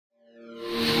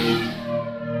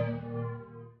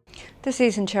The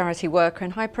seasoned charity worker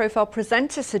and high-profile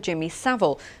presenter Sir Jimmy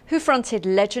Savile, who fronted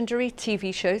legendary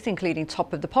TV shows including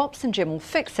Top of the Pops and Jim Will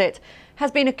Fix It,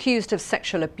 has been accused of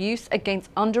sexual abuse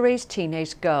against underage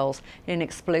teenage girls in an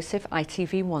explosive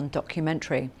ITV1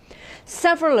 documentary.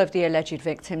 Several of the alleged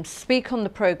victims speak on the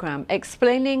programme,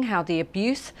 explaining how the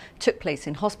abuse took place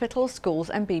in hospitals, schools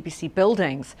and BBC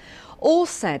buildings. All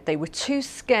said they were too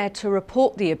scared to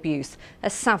report the abuse,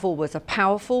 as Savile was a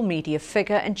powerful media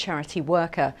figure and charity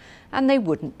worker, and they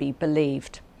wouldn't be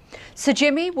believed. Sir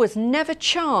Jimmy was never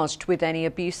charged with any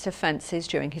abuse offences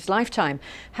during his lifetime.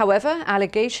 However,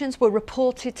 allegations were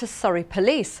reported to Surrey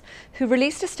police, who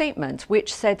released a statement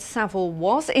which said Savile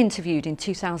was interviewed in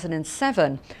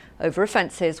 2007 over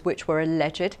offences which were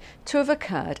alleged to have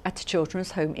occurred at a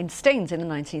children's home in Staines in the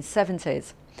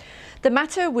 1970s. The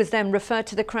matter was then referred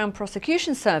to the Crown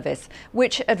Prosecution Service,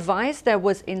 which advised there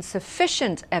was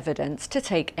insufficient evidence to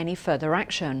take any further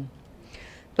action.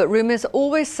 But rumours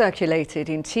always circulated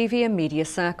in TV and media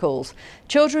circles.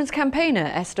 Children's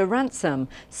campaigner Esther Ransom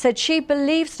said she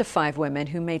believes the 5 women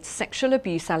who made sexual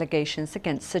abuse allegations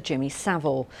against Sir Jimmy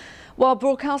Savile, while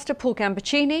broadcaster Paul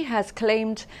Gambaccini has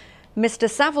claimed Mr.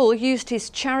 Savile used his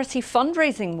charity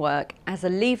fundraising work as a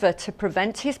lever to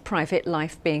prevent his private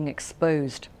life being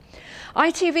exposed.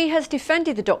 ITV has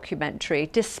defended the documentary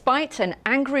despite an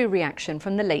angry reaction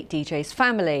from the late DJ's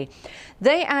family.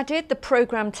 They added the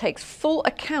programme takes full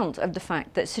account of the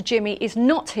fact that Sir Jimmy is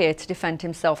not here to defend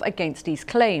himself against these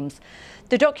claims.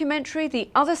 The documentary, The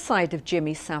Other Side of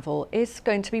Jimmy Savile, is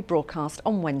going to be broadcast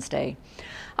on Wednesday.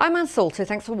 I'm Anne Salter,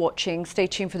 thanks for watching. Stay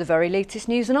tuned for the very latest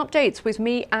news and updates with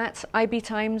me at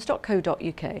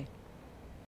ibtimes.co.uk.